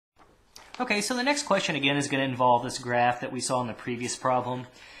Okay, so the next question again is going to involve this graph that we saw in the previous problem.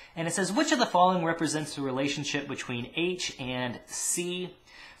 And it says, which of the following represents the relationship between h and c?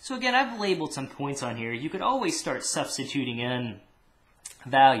 So again, I've labeled some points on here. You could always start substituting in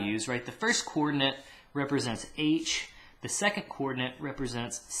values, right? The first coordinate represents h. The second coordinate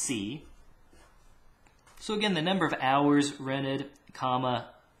represents c. So again, the number of hours rented, comma,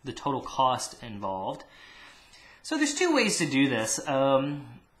 the total cost involved. So there's two ways to do this.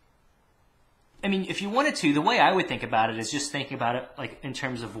 I mean, if you wanted to, the way I would think about it is just thinking about it like in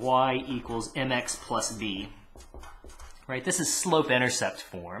terms of y equals mx plus b. Right? This is slope-intercept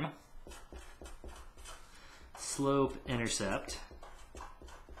form. Slope-intercept.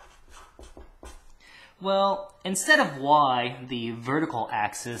 Well, instead of y, the vertical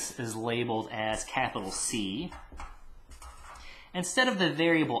axis is labeled as capital C. Instead of the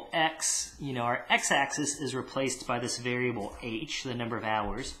variable x, our x-axis is replaced by this variable h, the number of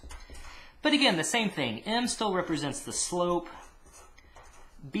hours. But again, the same thing. M still represents the slope.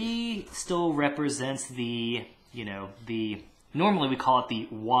 B still represents the, normally we call it the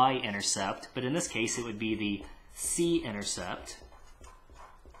y-intercept, but in this case it would be the c-intercept.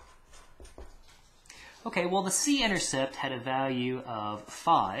 Okay, well the c-intercept had a value of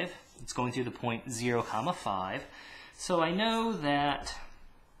 5. It's going through the point 0, 5. So I know that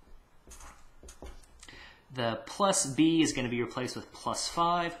the plus b is going to be replaced with plus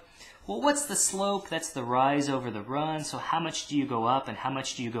 5. Well, what's the slope? That's the rise over the run. So how much do you go up and how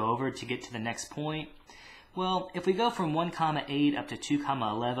much do you go over to get to the next point? Well, if we go from 1, 8 up to 2,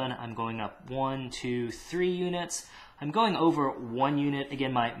 11, I'm going up 1, 2, 3 units. I'm going over 1 unit.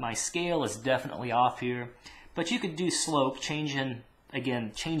 Again, my scale is definitely off here. But you could do slope, change in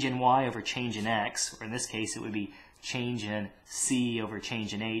y over change in x, or in this case it would be change in c over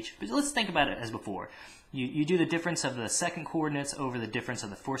change in h. But let's think about it as before. You do the difference of the second coordinates over the difference of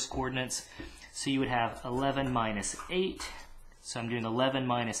the first coordinates. So you would have 11 minus 8. So I'm doing 11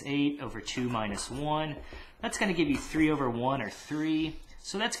 minus 8 over 2 minus 1. That's going to give you 3 over 1, or 3.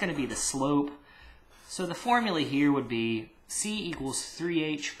 So that's going to be the slope. So the formula here would be c equals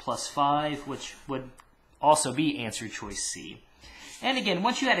 3h plus 5, which would also be answer choice C. And again,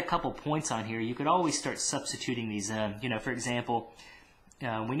 once you had a couple points on here, you could always start substituting these in. For example,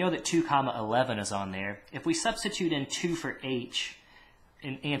 we know that 2, 11 is on there. If we substitute in 2 for h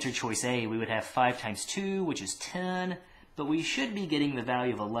in answer choice A, we would have 5 times 2, which is 10. But we should be getting the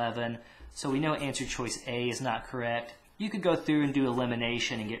value of 11, so we know answer choice A is not correct. You could go through and do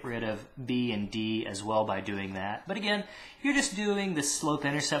elimination and get rid of B and D as well by doing that. But again, you're just doing the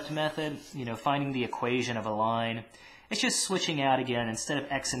slope-intercept method, finding the equation of a line. It's just switching out again. Instead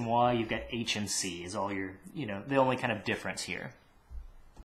of x and y, you've got h and c is all the only kind of difference here.